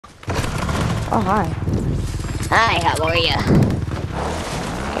Oh, hi. Hi, how are ya?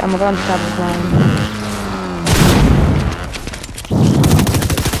 Okay, I'm gonna go on the top of the plane.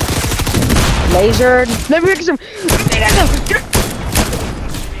 Lasered. Let me get some.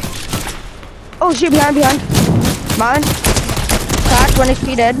 Oh shit, behind. Mine. Cracked, 1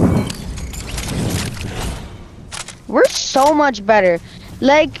 HP dead. We're so much better.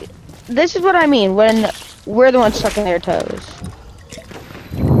 Like, this is what I mean when we're the ones sucking their toes.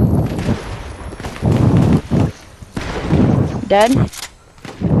 Dead.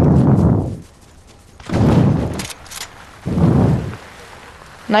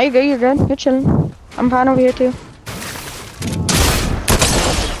 No, you're good, You're chilling. I'm fine over here too.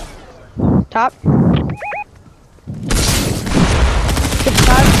 Top.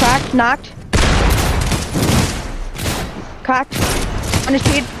 55, cracked, knocked. Cracked. 1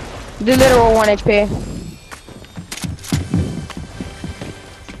 HP. The literal 1 HP.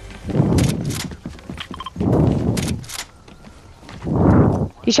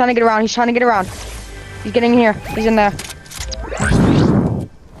 He's trying to get around. He's getting in here. He's in there.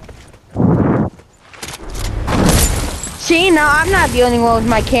 See, now I'm not the only one with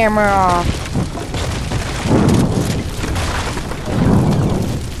my camera off.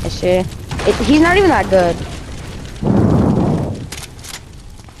 I see. He's not even that good.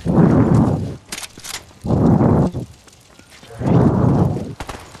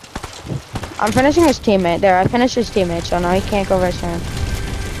 I'm finishing his teammate. There, I finished his teammate, so now he can't go rest him.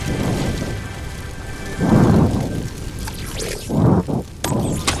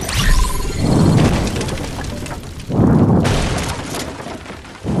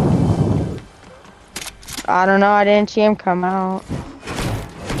 I don't know, I didn't see him come out.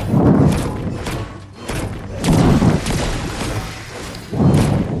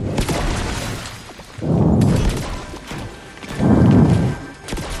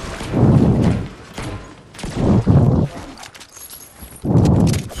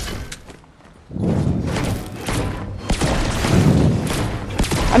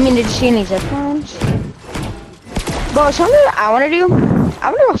 I mean, did you see any zip lines? Bro, something I want to do,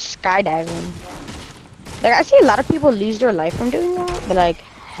 I want to go skydiving. Like, I see a lot of people lose their life from doing that, but like,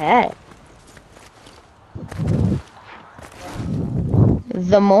 heck.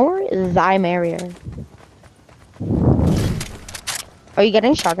 The more, thy merrier. Are you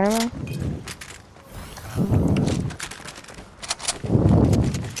getting shotgun ammo?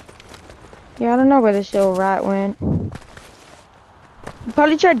 Yeah, I don't know where this little rat went.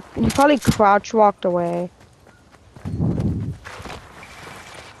 He probably crouch walked away.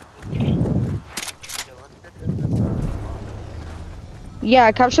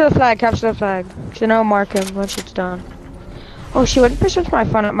 Yeah, capture the flag. So now mark him once it's done. Oh shoot, what percent's my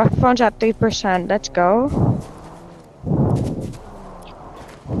phone? My phone's at 3%. Let's go.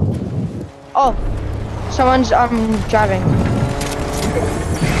 Oh, someone's driving.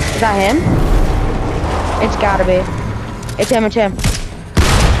 Is that him? It's gotta be. It's him.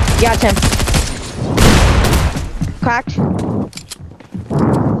 Yeah, it's him. Cracked.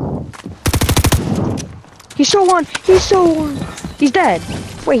 He's so one. He's dead.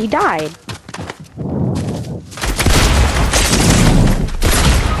 Wait, he died.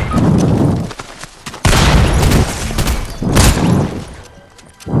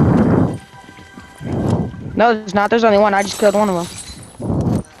 No, there's not. There's only one. I just killed one of them.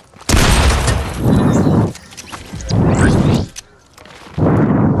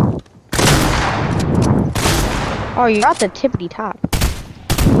 Oh, you're at the tippity top.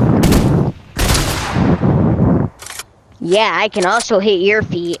 Yeah, I can also hit your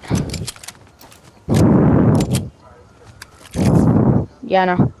feet. Yeah, I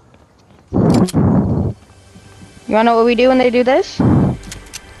know. You wanna know what we do when they do this?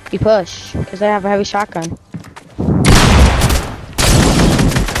 We push, because they have a heavy shotgun.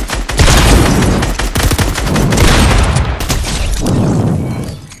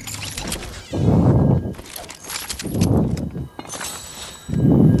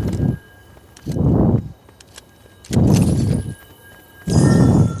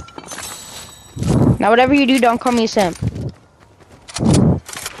 Now whatever you do, don't call me a simp.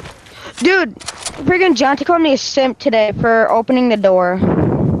 Dude, freaking Jonty called me a simp today for opening the door.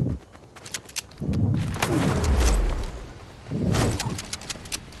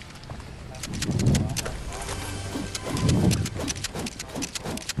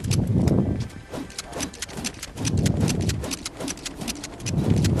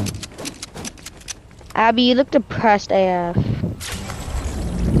 Abby, you look depressed AF.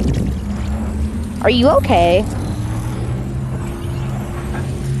 Are you okay?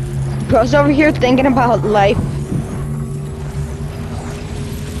 Bro's over here thinking about life.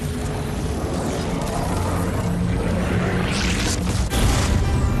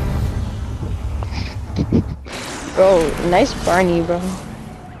 Bro, nice Barney, bro.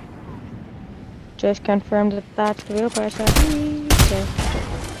 Just confirmed that that's the real price. Okay.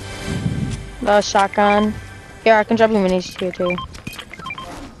 Shotgun. Here, I can drop you minis here too.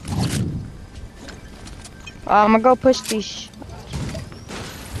 I'm gonna go push these.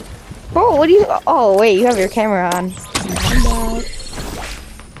 Bro, what do you? Oh wait, you have your camera on.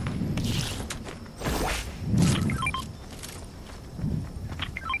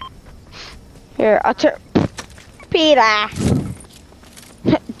 Here, I'll turn. Peter.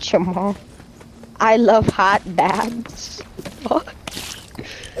 Jamal. I love hot baths. Fuck.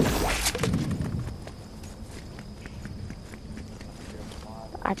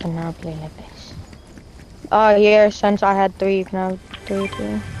 I cannot play like this. Oh, here, since I had 3, you can have 3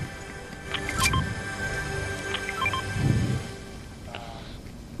 too.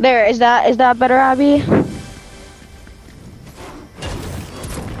 There, is that better, Abby?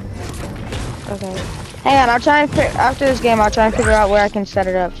 Okay. Hang on, I'll try and after this game, I'll try and figure out where I can set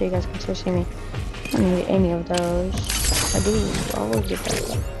it up so you guys can still see me. I don't need any of those. I do always get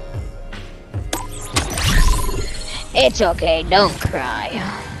that. It's okay, don't cry.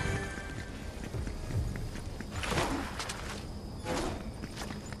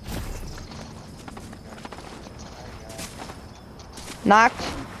 Knocked.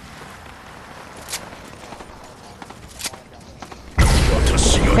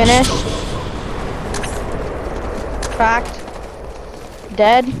 Finished. Cracked.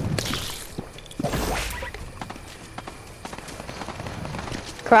 Dead.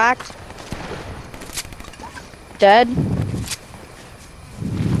 Cracked. Dead.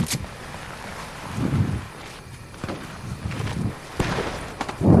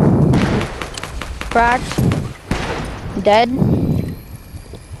 Cracked. Dead.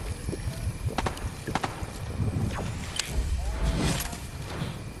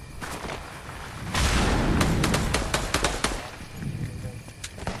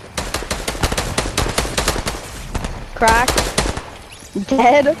 Cracked.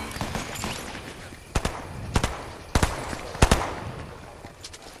 Dead.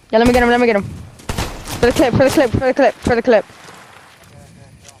 Yeah, let me get him. For the clip.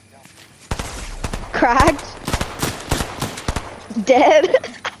 Cracked. Dead.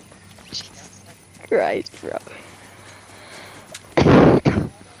 Jesus Christ, bro.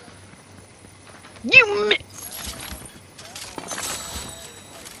 You mi-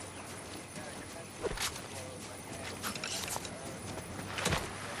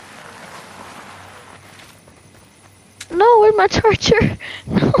 No, where's my charger?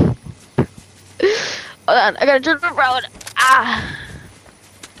 No. Hold on, I gotta turn around. Ah.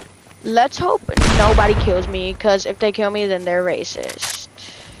 Let's hope nobody kills me, because if they kill me, then they're racist.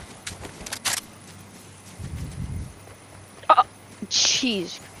 Oh,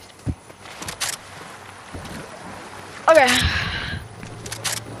 jeez. Okay.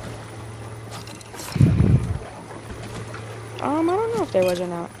 I don't know if there was or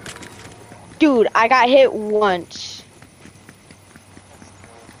not. Dude, I got hit once.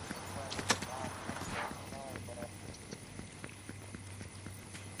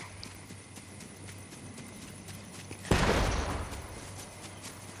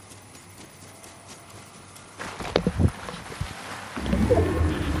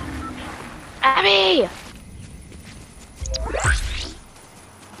 Abby!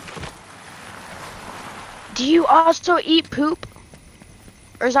 Do you also eat poop?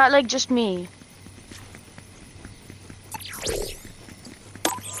 Or is that like just me?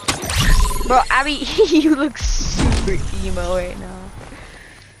 Bro, Abby, you look super emo right now.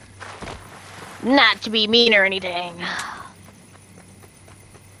 Not to be mean or anything.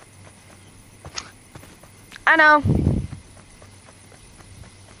 I know.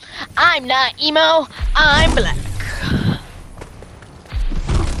 I'm not emo, I'm black.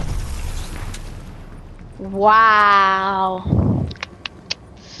 Wow.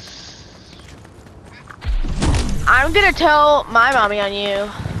 I'm gonna tell my mommy on you.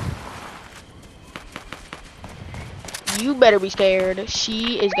 You better be scared.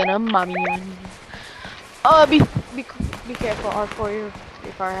 She is gonna mommy on you. Be careful, R4, you're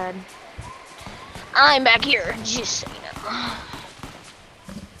far ahead. I'm back here, just so you know.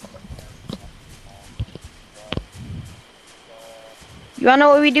 You wanna know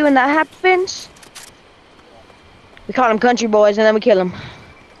what we do when that happens? We call them country boys and then we kill them.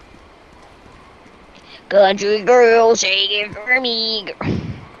 Country girl, shake it for me.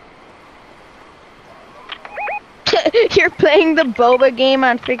 You're playing the boba game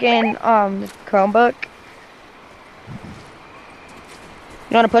on freaking Chromebook.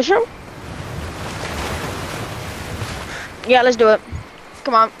 You wanna push him? Yeah, let's do it.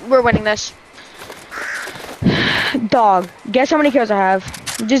 Come on, we're winning this. Dog. Guess how many kills I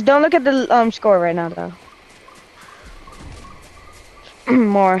have. Just don't look at the score right now though.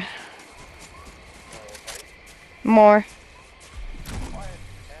 More. More.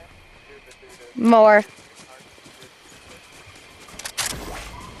 More.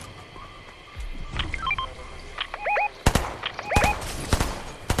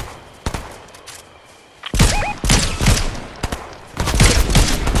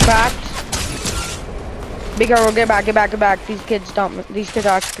 Cracked. Big girl, get back, get back, get back. These kids don't. These kids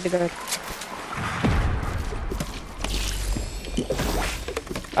are actually pretty good.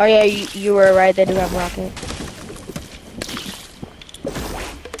 Oh yeah, you were right. They do have rocket.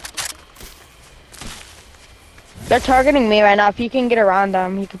 They're targeting me right now. If you can get around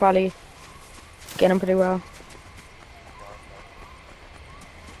them, you could probably get them pretty well.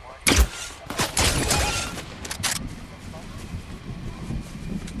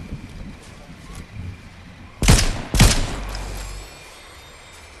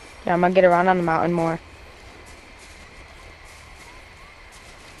 Yeah, I'm gonna get around on the mountain more.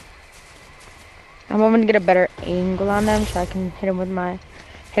 I'm gonna get a better angle on them so I can hit them with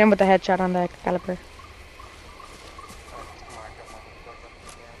the headshot on the caliper.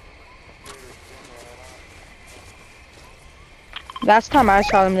 Last time I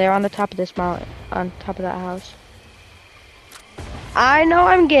saw them, they were on the top of this mountain, on top of that house. I know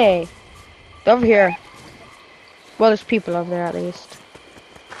I'm gay. They're over here. Well, there's people over there at least.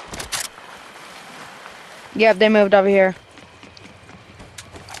 Yep, they moved over here.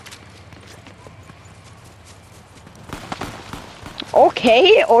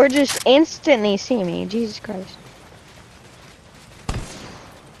 Okay, or just instantly see me. Jesus Christ.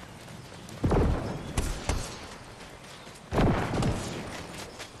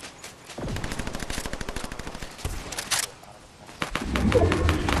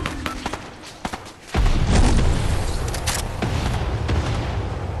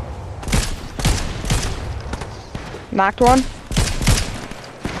 Knocked one.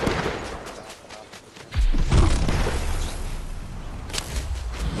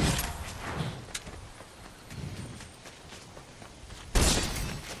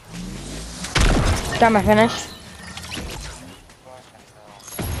 Got my finish.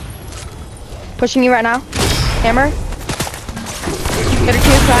 Pushing you right now. Hammer. Get a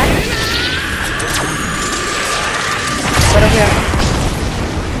two flat. Right over here.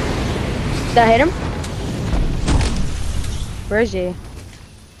 Did I hit him? Where is he?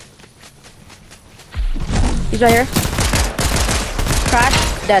 He's right here.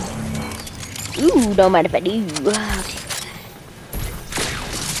 Crash. Dead. Ooh, don't mind if I do.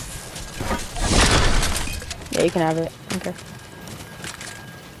 Yeah, you can have it. Okay.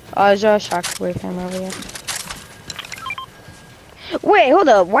 Oh, there's a shockwave hammer over here. Wait, hold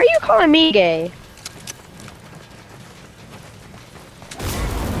up. Why are you calling me gay?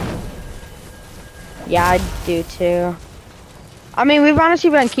 Yeah, I do too. I mean, we've honestly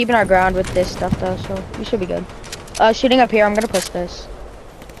been keeping our ground with this stuff though, so we should be good. Shooting up here. I'm gonna push this.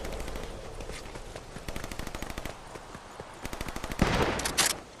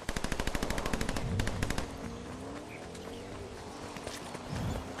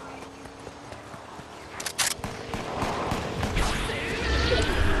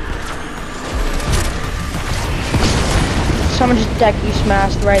 Someone just deck you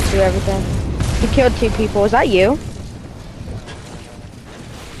smashed right through everything. You killed two people. Was that you?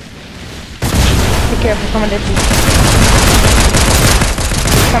 Be careful, someone did you.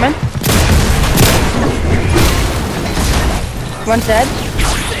 Coming. One's dead.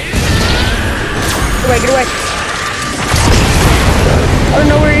 Get away, get away. I don't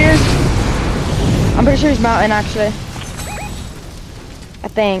know where he is. I'm pretty sure he's mountain actually. I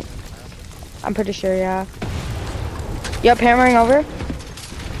think. I'm pretty sure, yeah. Yep, hammering over.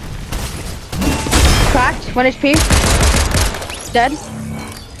 Cracked, 1 HP. Dead.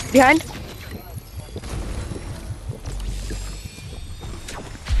 Behind.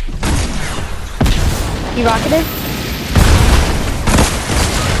 He rocketed.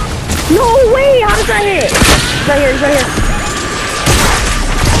 No way! How does that hit? He's right here, he's right here.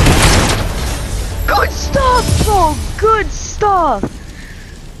 Good stuff, bro! Good stuff!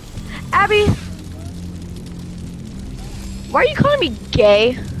 Abby! Why are you calling me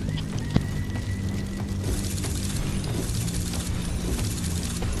gay?